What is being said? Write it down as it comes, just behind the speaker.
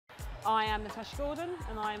I am Natasha Gordon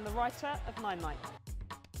and I am the writer of Nine Night.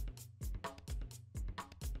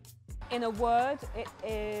 In a word, it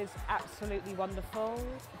is absolutely wonderful.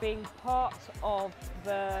 Being part of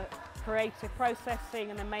the creative process, seeing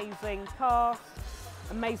an amazing cast,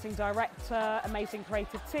 amazing director, amazing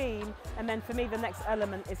creative team, and then for me the next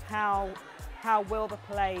element is how will the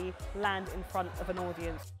play land in front of an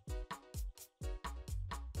audience.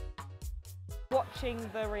 Watching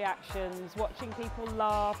the reactions, watching people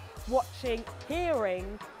laugh,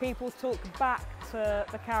 hearing people talk back to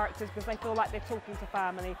the characters because they feel like they're talking to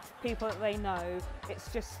family, people that they know.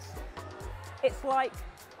 It's like,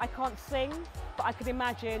 I can't sing, but I could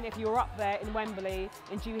imagine if you were up there in Wembley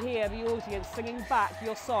and you hear the audience singing back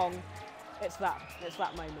your song, it's that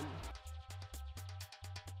moment.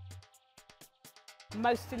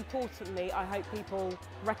 Most importantly, I hope people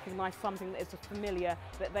recognise something that is familiar,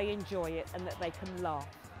 that they enjoy it and that they can laugh.